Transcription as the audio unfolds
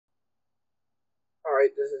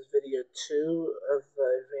Alright, this is video 2 of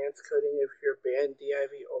the advanced coding of your band div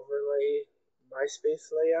overlay MySpace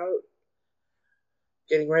layout.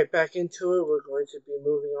 Getting right back into it, we're going to be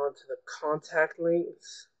moving on to the contact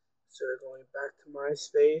links. So we're going back to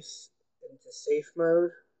MySpace into safe mode.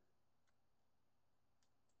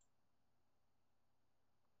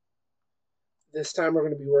 This time we're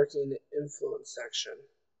going to be working in the influence section.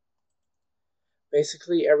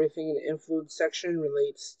 Basically, everything in the influence section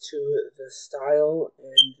relates to the style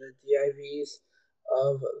and the divs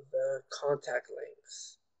of the contact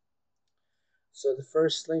links. So the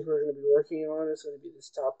first link we're going to be working on is going to be this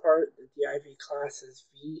top part. The div class is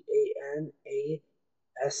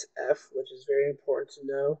VANASF, which is very important to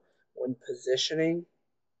know when positioning.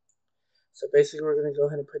 So basically, we're going to go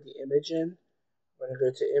ahead and put the image in. We're going to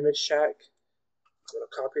go to image shack. I'm going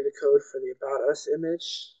to copy the code for the about us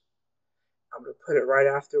image. I'm going to put it right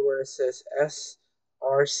after where it says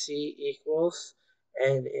src equals,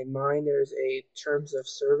 and in mine there's a terms of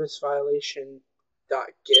service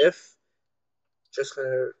violation.gif. Just going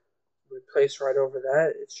to replace right over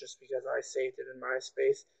that. It's just because I saved it in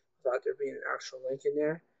MySpace without there being an actual link in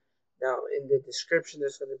there. Now in the description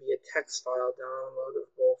there's going to be a text file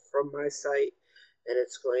downloadable from my site, and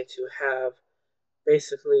it's going to have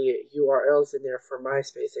basically URLs in there for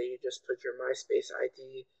MySpace that you just put your MySpace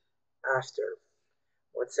ID after.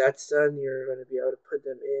 Once that's done, you're going to be able to put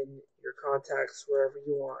them in your contacts wherever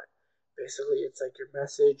you want. Basically, it's like your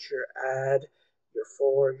message, your ad, your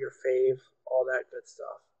forward, your fave, all that good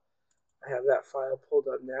stuff. I have that file pulled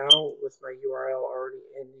up now with my URL already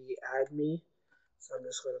in the add.me. So I'm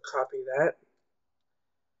just going to copy that.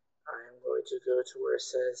 I am going to go to where it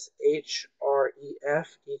says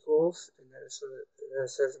href equals, and then it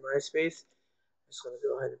says MySpace. I'm just going to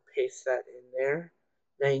go ahead and paste that in there.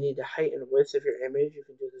 Now you need the height and width of your image. You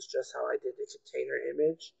can do this just how I did the container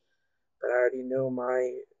image, but I already know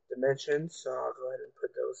my dimensions, so I'll go ahead and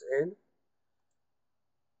put those in.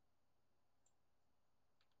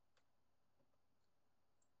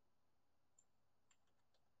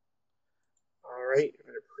 Alright, I'm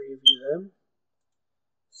going to preview them,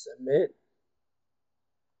 submit,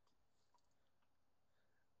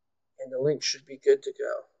 and the link should be good to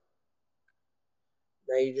go.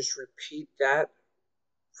 Now you just repeat that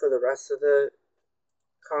for the rest of the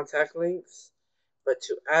contact links. But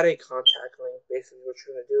to add a contact link, basically what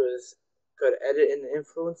you're going to do is go to edit in the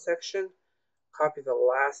influence section, copy the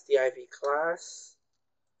last div class,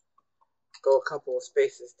 go a couple of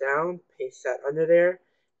spaces down, paste that under there,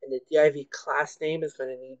 and the div class name is going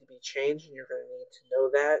to need to be changed, and you're going to need to know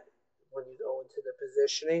that when you go into the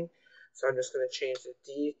positioning. So I'm just going to change the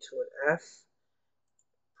D to an F,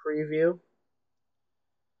 preview,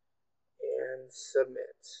 and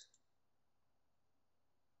submit.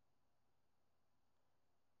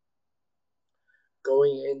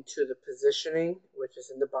 Going into the positioning, which is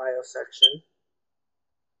in the bio section,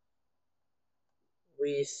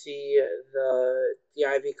 we see the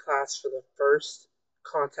div class for the first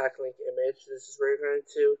contact link image. This is where you're going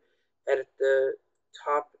to edit the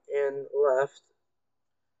top and left.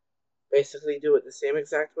 Basically do it the same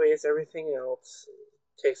exact way as everything else.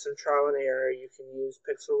 Take some trial and error. You can use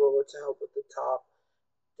Pixel Roller to help with the top.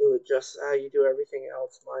 Do it just how you do everything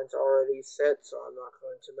else. Mine's already set, so I'm not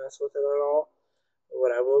going to mess with it at all. But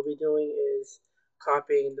what I will be doing is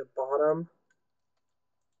copying the bottom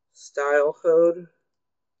style code,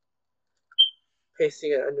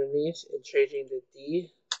 pasting it underneath, and changing the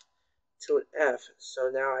D to an F.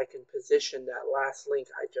 So now I can position that last link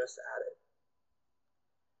I just added.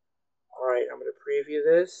 Alright, I'm going to preview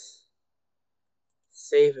this,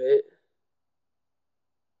 save it,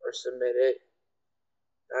 or submit it.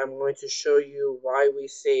 I'm going to show you why we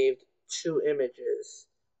saved 2 images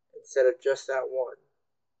instead of just that one.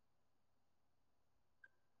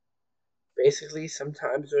 Basically,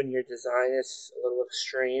 sometimes when your design is a little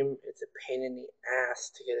extreme, it's a pain in the ass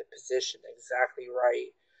to get it positioned exactly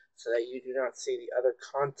right so that you do not see the other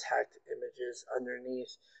contact images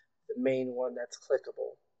underneath the main one that's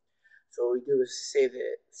clickable. So what we do is save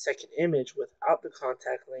the second image without the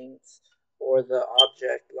contact links or the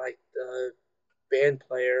object like the band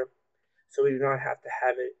player, so we do not have to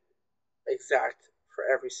have it exact for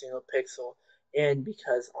every single pixel. And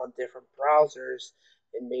because on different browsers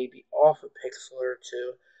it may be off a pixel or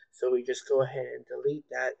two, so we just go ahead and delete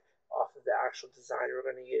that off of the actual design we're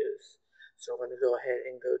going to use. So we're going to go ahead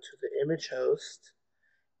and go to the image host,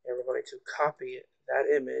 and we're going to copy that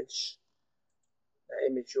image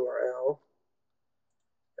URL,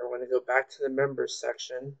 and we're going to go back to the members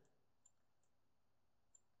section,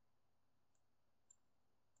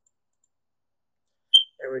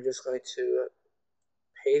 and we're just going to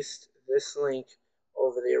paste this link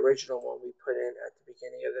over the original one we put in at the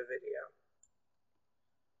beginning of the video.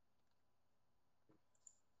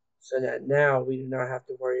 So that now we do not have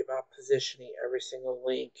to worry about positioning every single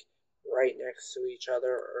link right next to each other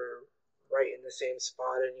or right in the same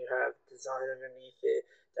spot, and you have design underneath it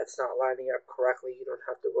that's not lining up correctly. You don't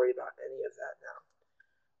have to worry about any of that now.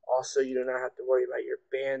 Also, you do not have to worry about your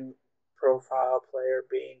band profile player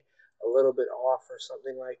being a little bit off or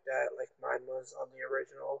something like that, like mine was on the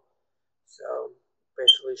original. So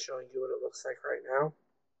basically showing you what it looks like right now.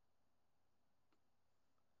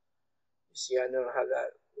 You see, I don't have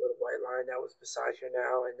that little white line that was beside here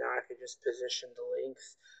now, and now I can just position the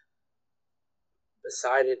links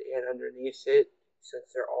beside it and underneath it.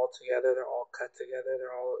 Since they're all together, they're all cut together,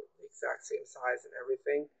 they're all the exact same size and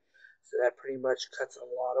everything. So that pretty much cuts a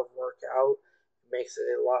lot of work out, makes it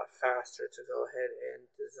a lot faster to go ahead and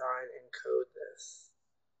design and code this.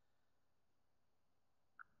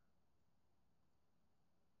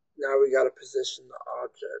 Now we got to position the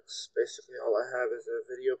objects. Basically all I have is a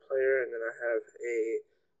video player, and then I have a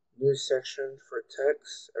new section for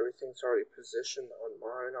text. Everything's already positioned on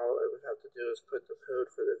mine. All I would have to do is put the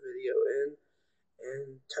code for the video in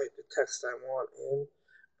and type the text I want in,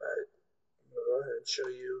 but I'm going to go ahead and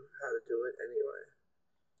show you how to do it anyway.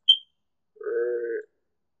 We're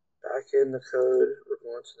back in the code. We're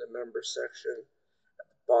going to the member section. At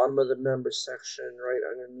the bottom of the member section, right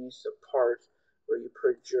underneath the part where you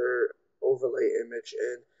put your overlay image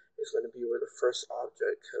in, is going to be where the first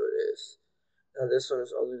object code is. Now this one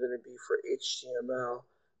is only going to be for HTML,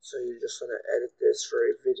 so you're just going to edit this for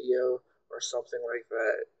a video or something like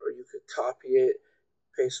that, or you could copy it,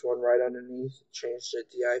 paste one right underneath, change the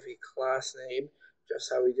div class name,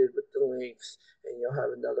 just how we did with the links, and you'll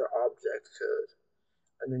have another object code.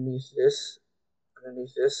 Underneath this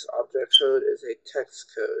object code is a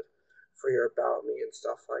text code for your about me and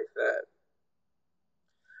stuff like that.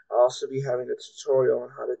 I'll also be having a tutorial on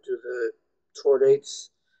how to do the tour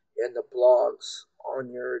dates and the blogs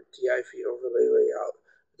on your div overlay layout,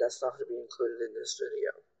 but that's not going to be included in this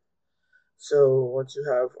video. So once you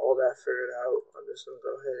have all that figured out, I'm just going to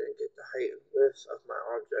go ahead and get the height and width of my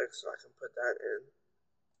object so I can put that in.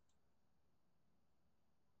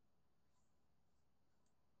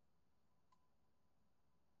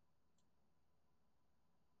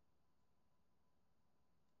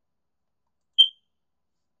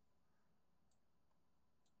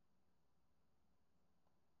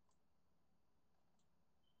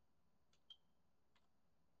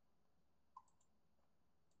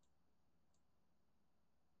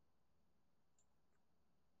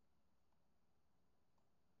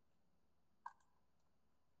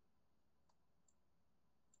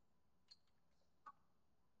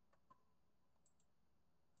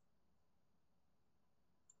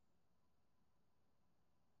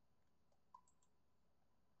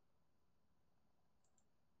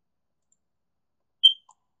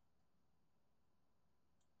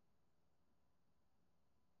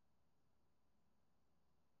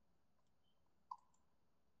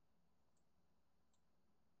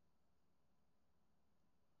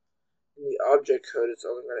 In the object code, it's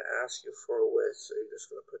only going to ask you for a width, so you're just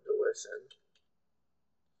going to put the width in.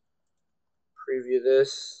 Preview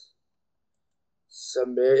this,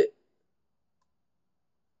 submit,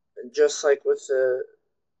 and just like with the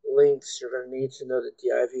links, you're going to need to know the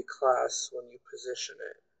div class when you position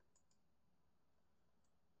it.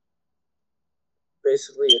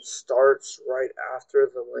 Basically, it starts right after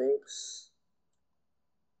the links.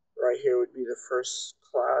 Right here would be the first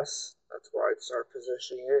class. That's where I'd start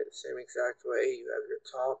positioning it. Same exact way. You have your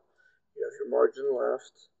top, you have your margin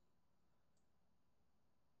left.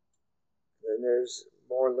 Then there's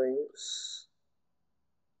more links.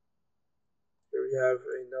 Here we have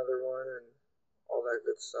another one and all that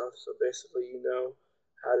good stuff. So basically you know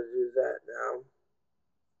how to do that now.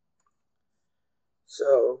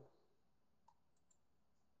 So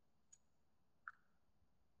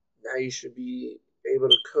now you should be able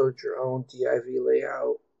to code your own div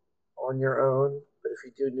layout on your own. But if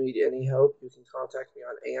you do need any help, you can contact me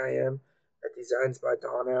on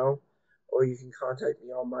aim@designsbydonell, or you can contact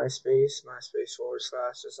me on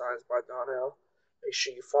MySpace.com/designsbydonell. Make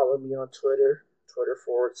sure you follow me on Twitter,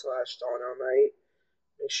 Twitter.com/DonnellKnight.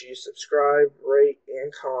 Make sure you subscribe, rate,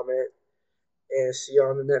 and comment, and see you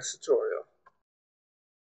on the next tutorial.